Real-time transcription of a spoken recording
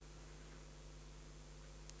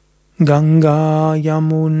Ganga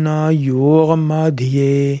Yamuna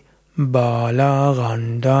Yormadhye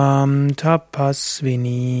Balarandam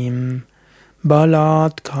Tapasvinim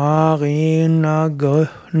Balatkarena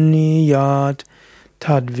Grihniyat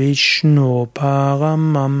Tad Vishnu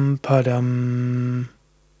Paramam Padam.